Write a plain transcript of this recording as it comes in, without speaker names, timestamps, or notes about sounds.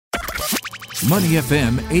Money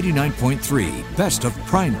FM 89.3, best of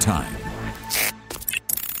prime time.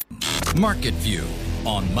 Market View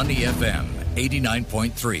on Money FM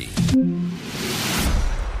 89.3.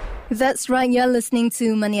 That's right, you're listening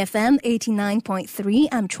to Money FM 89.3.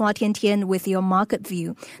 I'm Chua Tian Tian with your Market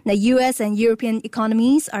View. Now, US and European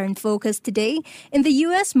economies are in focus today. In the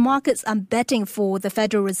US, markets are betting for the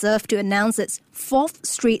Federal Reserve to announce its fourth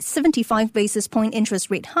straight 75 basis point interest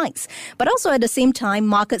rate hikes. But also at the same time,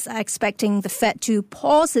 markets are expecting the Fed to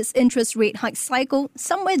pause its interest rate hike cycle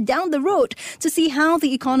somewhere down the road to see how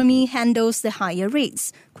the economy handles the higher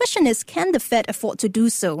rates. Question is, can the Fed afford to do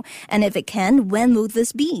so? And if it can, when will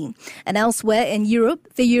this be? And elsewhere in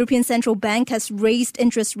Europe, the European Central Bank has raised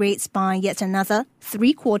interest rates by yet another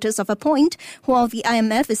 0.75 of a point, while the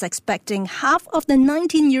IMF is expecting half of the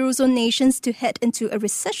 19 Eurozone nations to head into a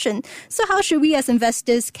recession. So how should we as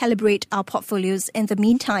investors calibrate our portfolios in the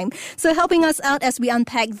meantime? So helping us out as we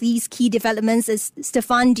unpack these key developments is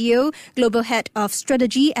Stefan Dio, Global Head of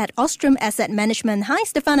Strategy at Ostrom Asset Management. Hi,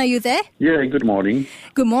 Stefan, are you there? Yeah, good morning.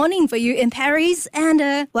 Good morning for you in Paris. And,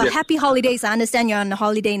 Yes. Happy holidays. I understand you're on a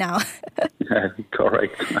holiday now.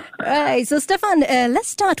 Correct. Right. So, Stefan, let's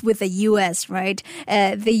start with the U.S., right?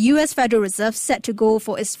 The U.S. Federal Reserve set to go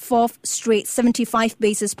for its fourth straight 75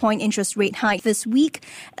 basis point interest rate hike this week.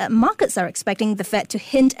 Markets are expecting the Fed to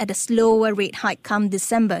hint at a slower rate hike come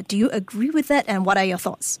December. Do you agree with that? And what are your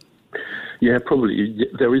thoughts? Yeah, probably.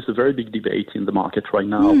 There is a very big debate in the market right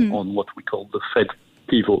now on what we call the Fed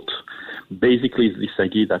pivot. Basically, it's this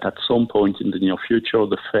idea that at some point in the near future,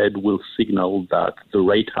 the Fed will signal that the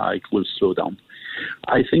rate hike will slow down.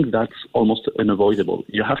 I think that's almost unavoidable.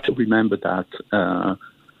 You have to remember that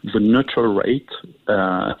the neutral rate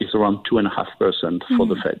is around 2.5% for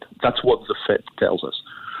the Fed. That's what the Fed tells us.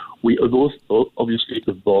 We are both obviously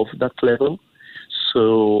above that level.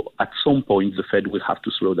 So at some point, the Fed will have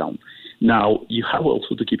to slow down. Now, you have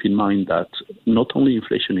also to keep in mind that not only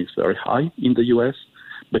inflation is very high in the U.S.,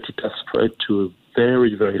 but it has spread to a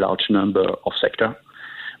very, very large number of sectors.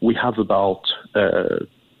 We have about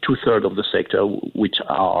two-thirds of the sector which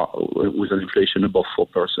are with an inflation above 4%.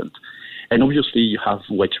 And obviously, you have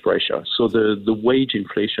wage pressure. So the wage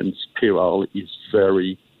inflation spiral is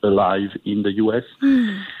very alive in the U.S.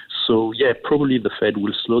 So, yeah, probably the Fed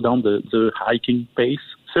will slow down the hiking pace.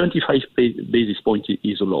 75 basis points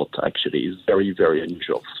is a lot, actually. It's very, very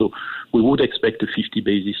unusual. So we would expect a 50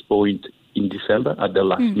 basis point in December at the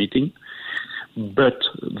last meeting. But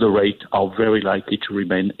the rates are very likely to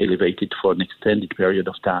remain elevated for an extended period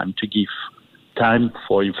of time to give time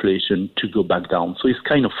for inflation to go back down. So it's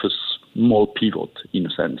kind of a small pivot in a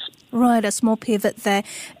sense. Right, a small pivot there.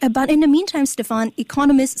 But in the meantime, Stefan,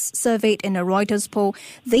 economists surveyed in a Reuters poll,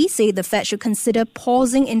 they say the Fed should consider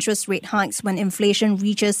pausing interest rate hikes when inflation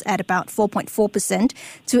reaches at about 4.4%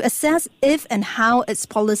 to assess if and how its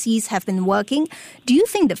policies have been working. Do you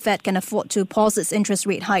think the Fed can afford to pause its interest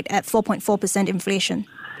rate hike at 4.4% inflation?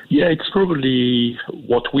 Yeah, it's probably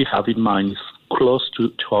what we have in mind is close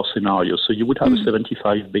to our scenario. So you would have a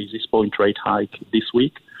 75 basis point rate hike this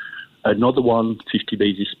week. Another one, 50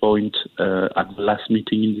 basis point at the last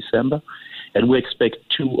meeting in December. And we expect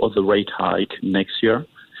two other rate hike next year.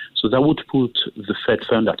 So that would put the Fed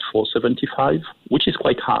fund at 4.75, which is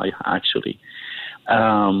quite high, actually.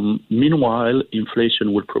 Meanwhile,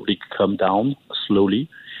 inflation will probably come down slowly.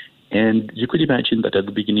 And you could imagine that at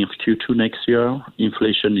the beginning of Q2 next year,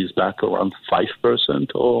 inflation is back around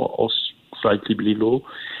 5% or slightly below,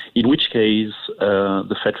 in which case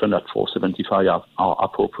the Fed fund at 4.75 are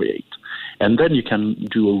appropriate. And then you can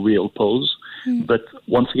do a real pause. But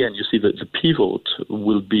once again, you see that the pivot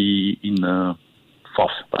will be in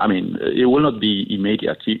it will not be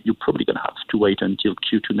immediate. You're probably going to have to wait until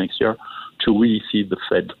Q2 next year to really see the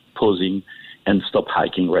Fed pausing and stop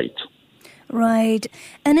hiking rates. Right.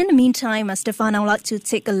 And in the meantime, Stefan, I would like to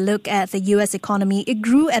take a look at the U.S. economy. It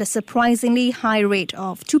grew at a surprisingly high rate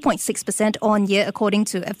of 2.6% on year, according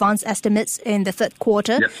to advanced estimates in the third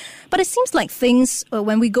quarter. Yep. But it seems like things,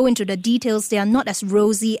 when we go into the details, they are not as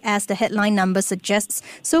rosy as the headline number suggests.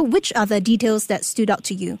 So which are the details that stood out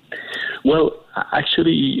to you? Well,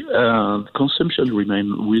 actually, consumption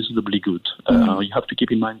remained reasonably good. You have to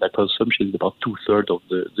keep in mind that consumption is about two-thirds of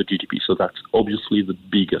the GDP, so that's obviously the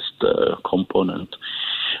biggest component.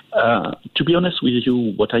 To be honest with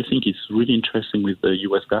you, what I think is really interesting with the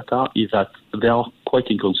U.S. data is that they are quite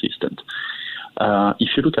inconsistent.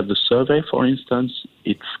 If you look at the survey, for instance,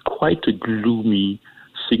 it's quite a gloomy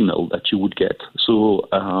signal that you would get. So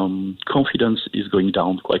confidence is going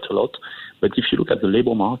down quite a lot. But if you look at the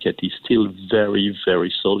labor market, it's still very,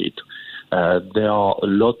 very solid. There are a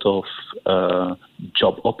lot of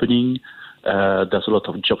job opening. There's a lot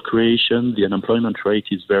of job creation. The unemployment rate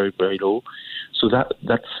is very, very low. So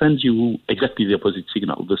that sends you exactly the opposite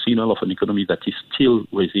signal, the signal of an economy that is still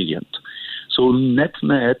resilient. So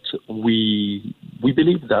net-net, we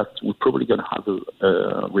believe that we're probably going to have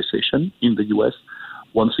a recession in the U.S.,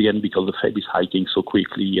 once again, because the Fed is hiking so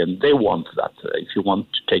quickly, and they want that. If you want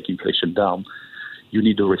to take inflation down, you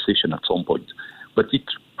need a recession at some point. But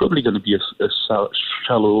it's probably going to be a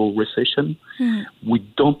shallow recession. We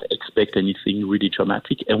don't expect anything really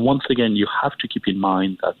dramatic. And once again, you have to keep in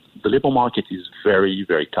mind that the labor market is very,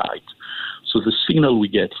 very tight. So the signal we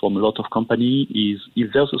get from a lot of companies is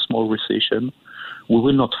if there's a small recession, we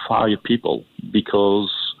will not fire people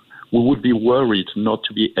because we would be worried not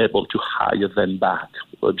to be able to hire them back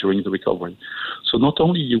during the recovery. So not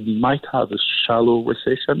only you might have a shallow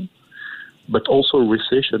recession, but also a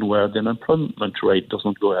recession where the unemployment rate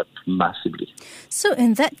doesn't go up massively. So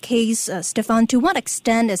in that case, Stéphane, to what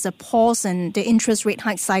extent is a pause in the interest rate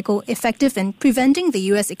hike cycle effective in preventing the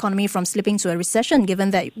U.S. economy from slipping to a recession,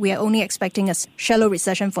 given that we are only expecting a shallow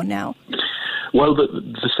recession for now? Well,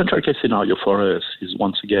 the central case scenario for us is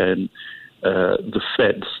once again the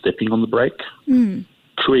Fed stepping on the brake,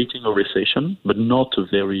 creating a recession, but not a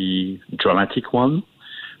very dramatic one.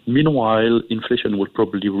 Meanwhile, inflation will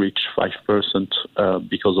probably reach 5%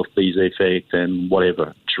 because of base effect and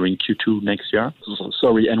whatever during Q2 next year.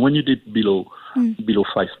 And when you did below 5%,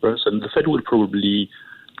 the Fed will probably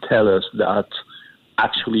tell us that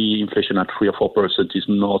actually inflation at 3 or 4% is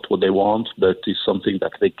not what they want, but is something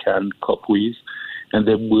that they can cope with, and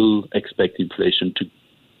they will expect inflation to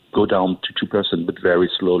go down to 2%, but very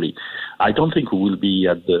slowly. I don't think we will be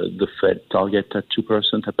at the Fed target at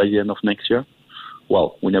 2% by the end of next year.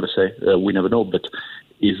 Well, we never know, but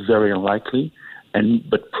it's very unlikely.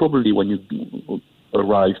 But probably when you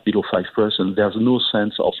arrive below 5%, there's no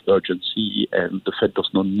sense of urgency, and the Fed does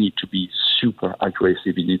not need to be super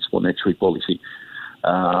aggressive in its monetary policy.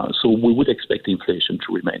 So we would expect inflation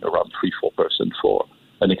to remain around 3-4% for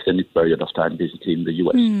an extended period of time, basically in the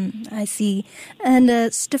U.S. I see. And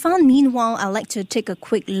Stéphane, meanwhile, I'd like to take a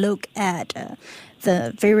quick look at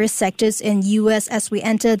the various sectors in U.S. as we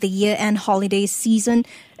enter the year-end holiday season.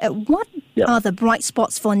 What are the bright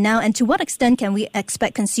spots for now, and to what extent can we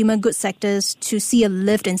expect consumer goods sectors to see a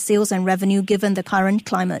lift in sales and revenue given the current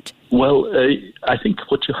climate? Well, I think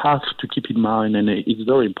what you have to keep in mind, and it's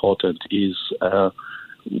very important, is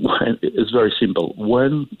it's very simple.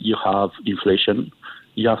 When you have inflation,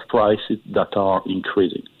 you have prices that are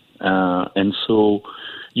increasing. And so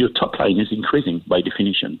your top line is increasing by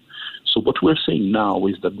definition. So what we're seeing now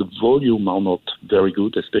is that the volume are not very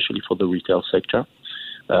good, especially for the retail sector.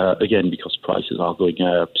 Again, because prices are going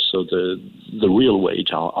up, so the real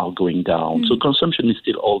wage are going down. So consumption is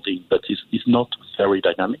still holding, but it's not very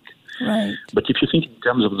dynamic. Right. But if you think in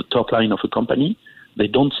terms of the top line of a company, they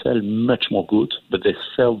don't sell much more good, but they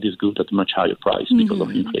sell this good at a much higher price because of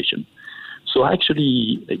inflation. So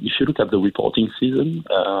actually, if you look at the reporting season,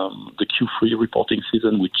 the Q3 reporting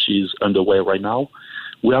season, which is underway right now,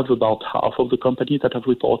 we have about half of the companies that have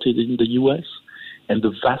reported in the U.S., and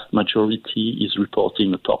the vast majority is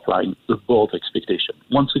reporting a top line above expectation.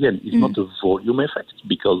 Once again, it's not a volume effect,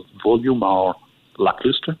 because volume are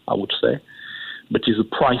lackluster, I would say, but it's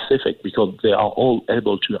a price effect because they are all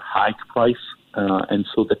able to hike price, and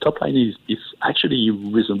so the top line is actually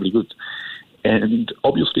reasonably good. And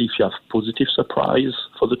obviously, if you have positive surprise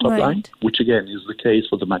for the top line, which again is the case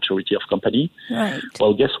for the majority of companies,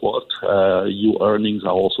 well, guess what? Your earnings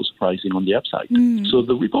are also surprising on the upside. So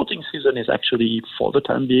the reporting season is actually, for the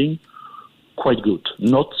time being, quite good.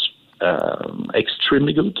 Not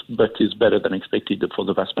extremely good, but is better than expected for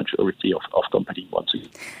the vast majority of companies once in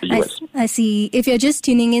the U.S. I see. If you're just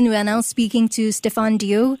tuning in, we are now speaking to Stéphane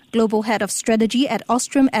Diot, Global Head of Strategy at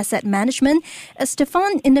Ostrom Asset Management.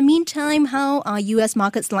 Stéphane, in the meantime, how are U.S.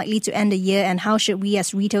 markets likely to end the year, and how should we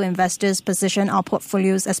as retail investors position our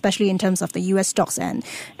portfolios, especially in terms of the U.S. stocks and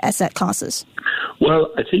asset classes?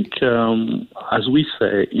 Well, I think, as we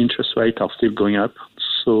say, interest rates are still going up.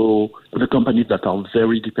 So the companies that are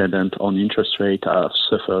very dependent on interest rate have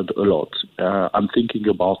suffered a lot. I'm thinking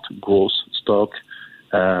about growth stock,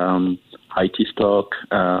 IT stock.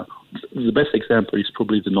 The best example is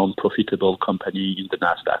probably the non-profitable company in the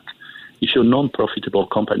NASDAQ. If you're a non-profitable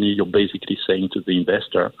company, you're basically saying to the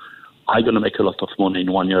investor, I'm going to make a lot of money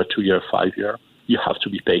in 1 year, 2 year, 5 year. You have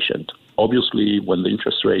to be patient. Obviously, when the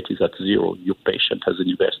interest rate is at zero, you're patient as an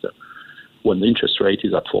investor. When the interest rate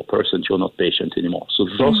is at 4%, you're not patient anymore. So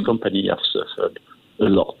those companies have suffered a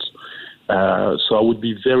lot. So I would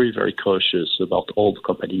be very, very cautious about all the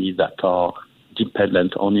companies that are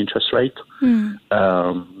dependent on interest rate.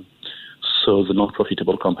 So the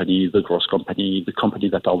non-profitable company, the growth company, the company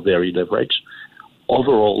that are very leveraged.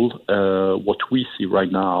 Overall, what we see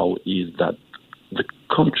right now is that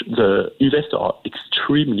the investors are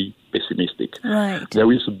extremely pessimistic. Right.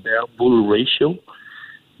 There is a bear-bull ratio,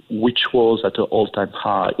 which was at an all-time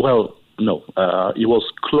high. Well, no, it was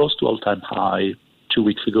close to all-time high 2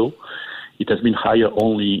 weeks ago. It has been higher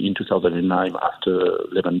only in 2009 after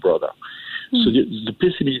Lehman Brothers. So the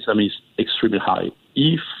pessimism is extremely high.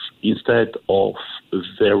 If instead of a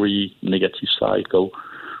very negative cycle,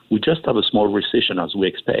 we just have a small recession as we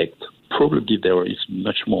expect, probably there is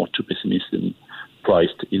much more to pessimism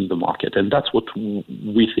priced in the market. And that's what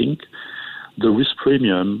we think. The risk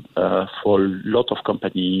premium for a lot of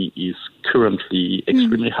companies is currently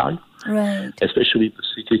extremely high, right? Especially the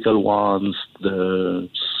cyclical ones,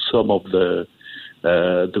 some of the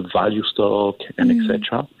value stock, and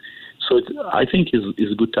etc. So I think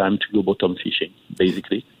is a good time to go bottom fishing,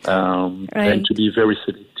 basically, and to be very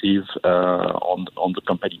selective on the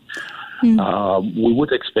company. We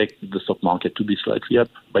would expect the stock market to be slightly up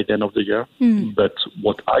by the end of the year, but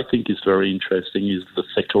what I think is very interesting is the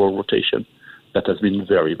sectoral rotation that has been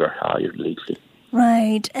very, very high lately.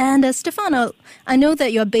 Right. And Stefano, I know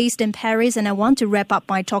that you're based in Paris, and I want to wrap up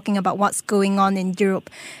by talking about what's going on in Europe.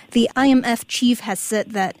 The IMF chief has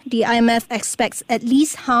said that the IMF expects at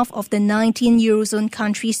least half of the 19 Eurozone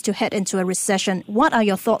countries to head into a recession. What are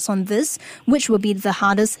your thoughts on this? Which will be the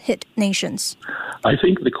hardest hit nations? I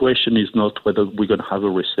think the question is not whether we're going to have a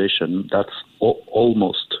recession. That's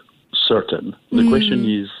almost certain. The question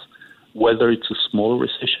is whether it's a small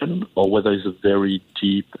recession or whether it's a very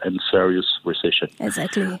deep and serious recession.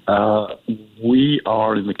 Exactly. We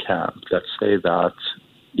are in the camp that say that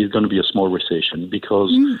it's going to be a small recession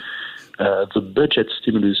because the budget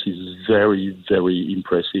stimulus is very, very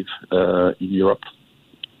impressive in Europe.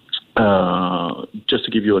 Just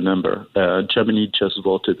to give you a number, Germany just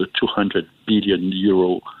voted a 200 billion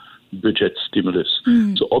euro budget stimulus.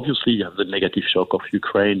 So obviously you have the negative shock of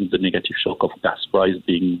Ukraine, the negative shock of gas price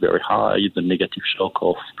being very high, the negative shock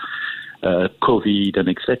of COVID and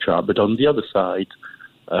etc. But on the other side,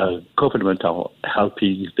 government are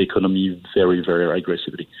helping the economy very, very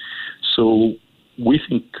aggressively. So we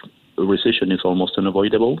think a recession is almost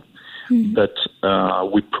unavoidable, but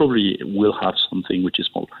we probably will have something which is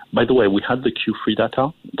small. By the way, we had the Q3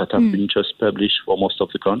 data that have been just published for most of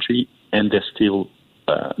the country, and they're still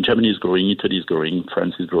Germany is growing, Italy is growing,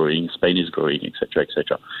 France is growing, Spain is growing, etc.,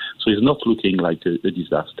 etc. So it's not looking like a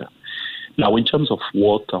disaster. Now, in terms of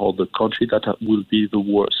what are the countries that will be the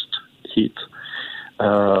worst hit,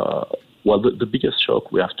 the biggest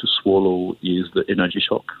shock we have to swallow is the energy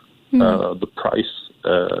shock. The price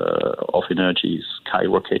of energy is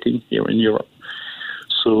skyrocketing here in Europe.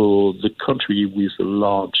 So the country with a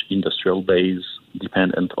large industrial base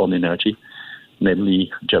dependent on energy,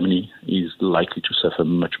 namely Germany, is likely to suffer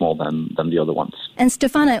much more than the other ones. And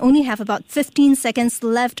Stefan, I only have about 15 seconds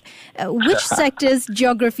left. Which sectors,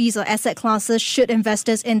 geographies or asset classes should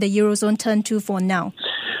investors in the Eurozone turn to for now?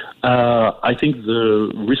 I think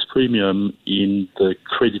the risk premium in the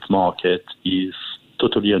credit market is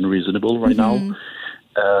totally unreasonable right now.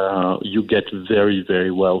 You get very, very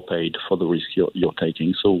well paid for the risk you're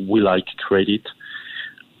taking. So we like credit.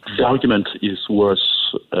 The argument is worse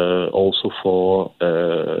also for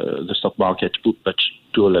the stock market, but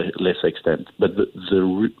to a less extent. But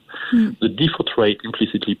the default rate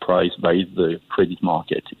implicitly priced by the credit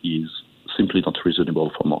market is simply not reasonable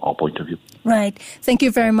from our point of view. Right. Thank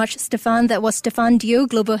you very much, Stefan. That was Stefan Dio,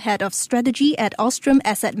 Global Head of Strategy at Ostrom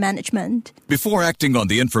Asset Management. Before acting on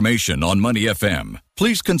the information on Money FM,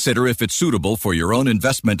 please consider if it's suitable for your own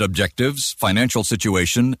investment objectives, financial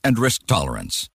situation, and risk tolerance.